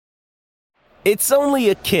It's only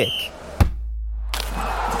a kick,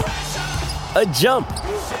 a jump,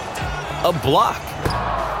 a block.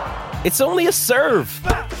 It's only a serve.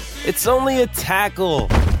 It's only a tackle,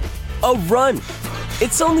 a run.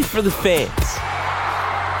 It's only for the fans.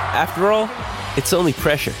 After all, it's only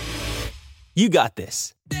pressure. You got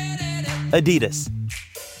this. Adidas.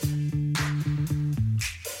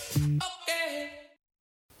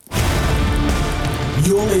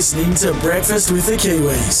 You're listening to Breakfast with the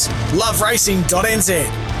Kiwis.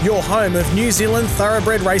 LoveRacing.nz, your home of New Zealand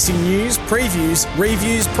thoroughbred racing news, previews,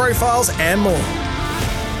 reviews, profiles and more.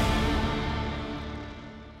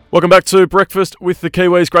 Welcome back to Breakfast with the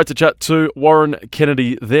Kiwis. Great to chat to Warren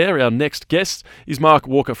Kennedy there. Our next guest is Mark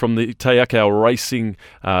Walker from the Te Akau Racing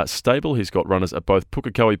stable. He's got runners at both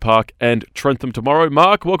Pukekohe Park and Trentham tomorrow.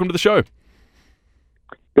 Mark, welcome to the show.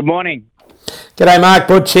 Good morning. G'day Mark,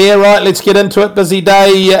 Butch here. Right, let's get into it. Busy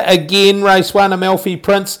day again. Race 1, Amalfi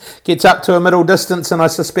Prince gets up to a middle distance and I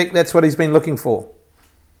suspect that's what he's been looking for.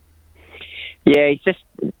 Yeah, he's just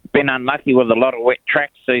been unlucky with a lot of wet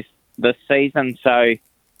tracks this season, so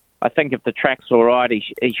I think if the track's all right,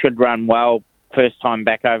 he should run well first time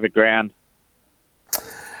back over ground.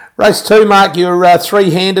 Race 2, Mark, you're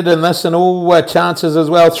three-handed in this and all chances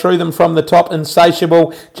as well. Threw them from the top.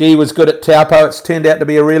 Insatiable. Gee, was good at Taupo. It's turned out to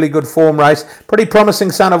be a really good form race. Pretty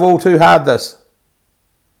promising son of All Too Hard, this.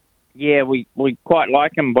 Yeah, we quite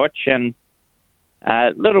like him, Butch, and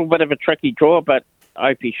a little bit of a tricky draw, but I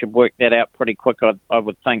hope he should work that out pretty quick, I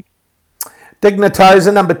would think.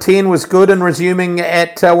 Dignitosa, number 10, was good in resuming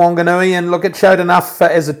at Wanganui, and look, it showed enough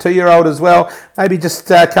as a 2-year-old as well. Maybe just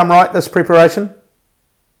come right this preparation.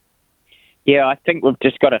 Yeah, I think we've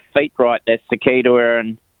just got her feet right. That's the key to her,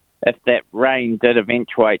 and if that rain did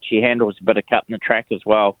eventuate, she handles a bit of cut in the track as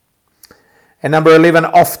well. And number 11,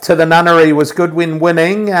 Off to the Nunnery, was good when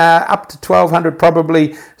winning. Up to 1,200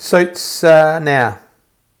 probably suits now.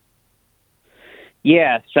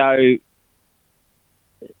 Yeah, so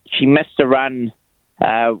she missed a run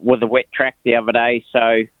with a wet track the other day,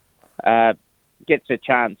 so gets a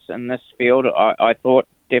chance in this field, I thought,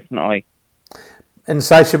 definitely.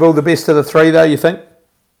 Insatiable, the best of the three, though, you think?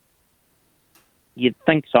 You'd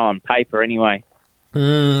think so on paper, anyway.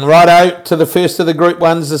 Righto, to the first of the Group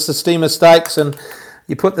 1s, the Sistema Stakes, and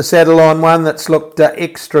you put the saddle on one that's looked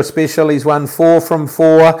extra special. He's won 4 from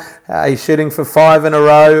 4. He's shooting for 5 in a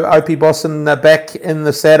row. Opie Bosson back in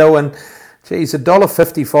the saddle, and geez,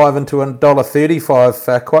 $1.55 into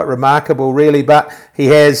 $1.35. Quite remarkable, really, but he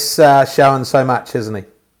has shown so much, hasn't he?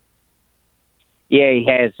 Yeah, he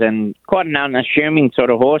has, and quite an unassuming sort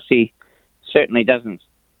of horse. He certainly doesn't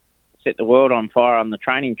set the world on fire on the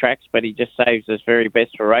training tracks, but he just saves his very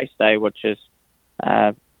best for race day, which is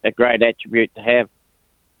a great attribute to have.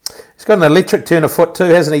 He's got an electric turn of foot too,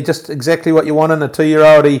 hasn't he? Just exactly what you want in a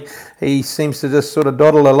 2-year-old. He seems to just sort of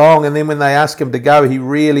dawdle along, and then when they ask him to go, he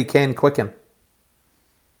really can quicken.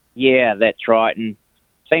 Yeah, that's right, and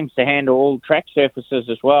seems to handle all track surfaces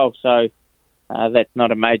as well, so that's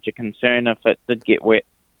not a major concern if it did get wet.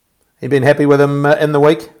 You been happy with him in the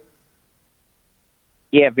week?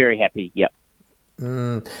 Yeah, very happy, yep.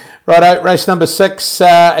 Righto, race number 6.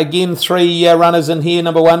 Again, 3 runners in here.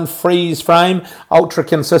 Number 1, Freeze Frame, ultra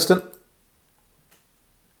consistent.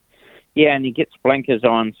 Yeah, and he gets blinkers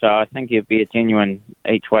on, so I think he'll be a genuine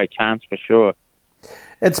each-way chance for sure.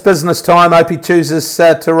 It's business time. Opie chooses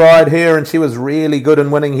to ride her, and she was really good in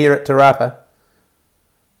winning here at Te Rapa.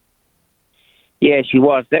 Yeah, she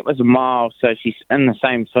was. That was a mile, so she's in the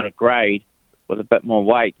same sort of grade with a bit more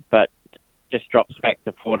weight, but just drops back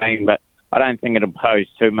to 14. But I don't think it'll pose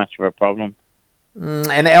too much of a problem.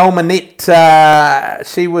 And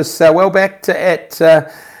Almanette, she was well backed at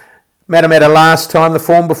Matamata last time. The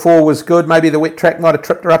form before was good. Maybe the wet track might have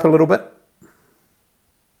tripped her up a little bit.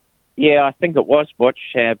 Yeah, I think it was, Butch,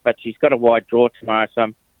 but she's got a wide draw tomorrow, so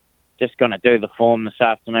I'm just going to do the form this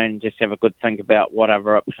afternoon and just have a good think about what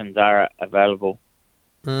other options are available.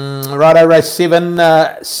 Righto, race 7,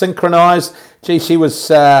 Synchronised. Gee, she was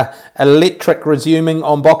electric resuming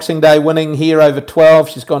on Boxing Day, winning here over 12.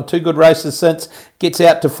 She's gone 2 good races since. Gets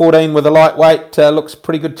out to 14 with a lightweight. Looks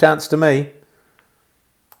pretty good chance to me.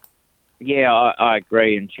 Yeah, I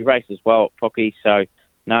agree, and she races well at Pookie, so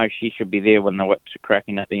no, she should be there when the whips are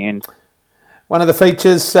cracking at the end. One of the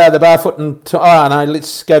features, the Barfoot and...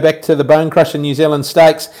 let's go back to the Bone Crusher New Zealand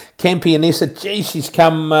Stakes. Campionessa, gee, she's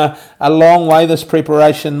come a long way this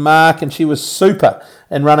preparation, Mark, and she was super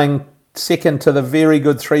in running second to the very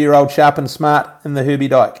good 3-year-old Sharp and Smart in the Herbie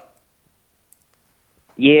Dyke.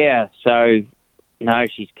 Yeah, so, no,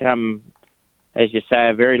 she's come, as you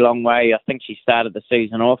say, a very long way. I think she started the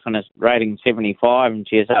season off and is rating 75, and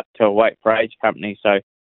she is up to a weight for age company, so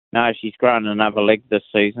no, she's grown another leg this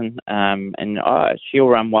season, and she'll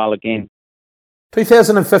run well again.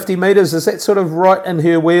 2,050 metres, is that sort of right in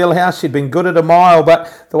her wheelhouse? She'd been good at a mile,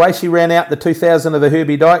 but the way she ran out the 2,000 of the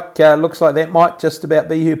Herbie Dyke, looks like that might just about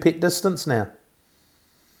be her pet distance now.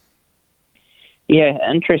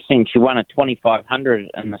 Yeah, interesting. She won a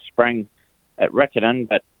 2,500 in the spring at Riccarton,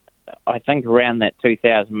 but I think around that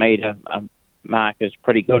 2,000 metre mark is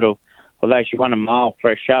pretty good. Although she won a mile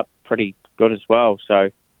fresh up, pretty good as well.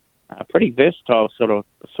 So, pretty versatile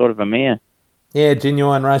sort of a mare. Yeah,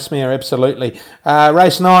 genuine race mare, absolutely.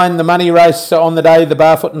 Race 9, the money race on the day, the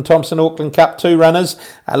Barfoot and Thompson Auckland Cup 2 runners.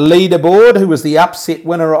 Leaderboard, who was the upset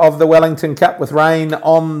winner of the Wellington Cup with rain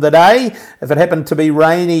on the day. If it happened to be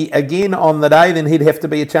rainy again on the day, then he'd have to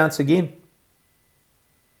be a chance again.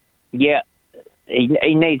 Yeah,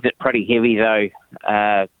 he needs it pretty heavy, though,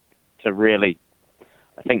 to really...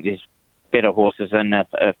 I think there's better horses in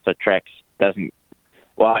if the track doesn't...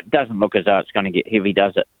 Well, it doesn't look as though it's going to get heavy,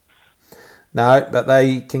 does it? No, but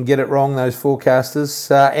they can get it wrong, those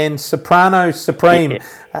forecasters. And Soprano Supreme,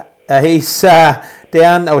 he's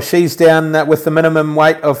down, or she's down with the minimum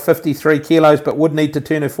weight of 53 kilos, but would need to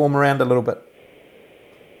turn her form around a little bit.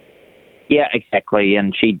 Yeah, exactly,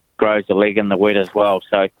 and she grows a leg in the wet as well,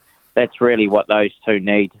 so that's really what those two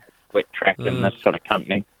need, wet track in this sort of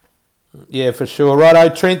company. Yeah, for sure.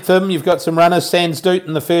 Righto, Trentham, you've got some runners. Sands Doot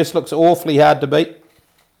in the first looks awfully hard to beat.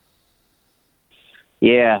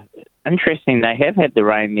 Yeah, interesting. They have had the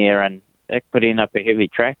rain there, and that could end up a heavy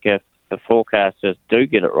track if the forecasters do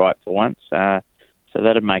get it right for once. So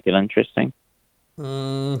that'd make it interesting.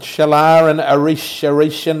 Shalar and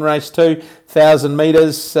Arish in race 2, 1,000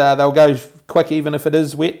 metres. They'll go quick even if it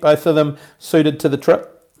is wet. Both of them suited to the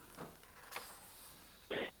trip.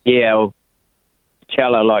 Yeah, well,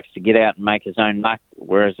 Challo likes to get out and make his own luck,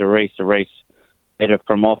 whereas Arish better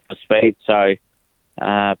from off the speed. So.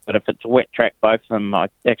 But if it's a wet track, both of them, I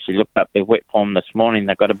actually looked up their wet form this morning.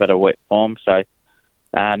 They've got a bit of wet form, so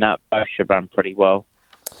no, both should run pretty well.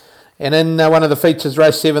 And in one of the features,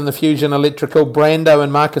 race 7, the Fusion Electrical, Brando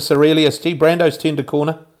and Marcus Aurelius. Gee, Brando's turned a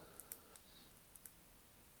corner.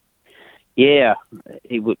 Yeah,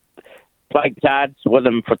 he played cards with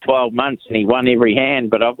him for 12 months and he won every hand,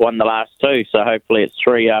 but I've won the last 2, so hopefully it's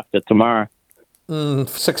 3 after tomorrow.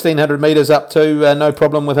 1,600 metres up to, no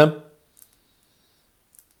problem with him.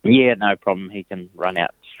 Yeah, no problem. He can run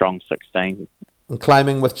out strong 16. And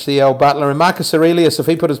claiming with CL Butler. And Marcus Aurelius, if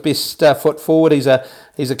he put his best foot forward, he's a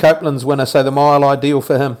Copeland's winner, so the mile ideal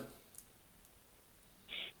for him.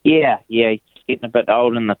 Yeah, he's getting a bit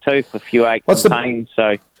old in the tooth, a few aches and pains,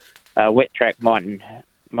 so wet track mightn't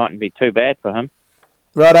be too bad for him.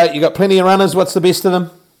 Righto, you got plenty of runners. What's the best of them?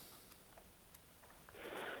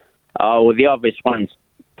 Oh, well, the obvious one's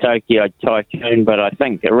Tokyo Tycoon, but I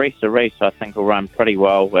think Reese I think will run pretty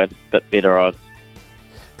well with a bit better odds.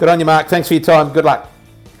 Good on you, Mark. Thanks for your time. Good luck.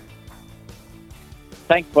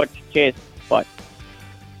 Thanks, Butch. Cheers. Bye.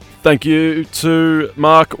 Thank you to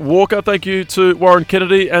Mark Walker. Thank you to Warren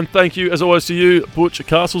Kennedy. And thank you, as always, to you, Butch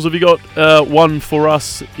Castles. Have you got one for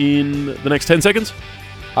us in the next 10 seconds?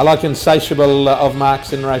 I like Insatiable of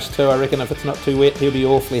Mark's in race 2. I reckon if it's not too wet, he'll be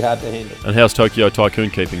awfully hard to handle. And how's Tokyo Tycoon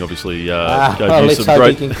keeping? Obviously, let's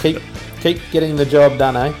hope he can keep getting the job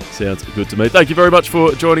done, eh? Sounds good to me. Thank you very much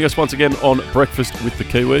for joining us once again on Breakfast with the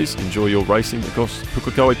Kiwis. Enjoy your racing across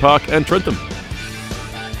Pukekohe Park and Trentham.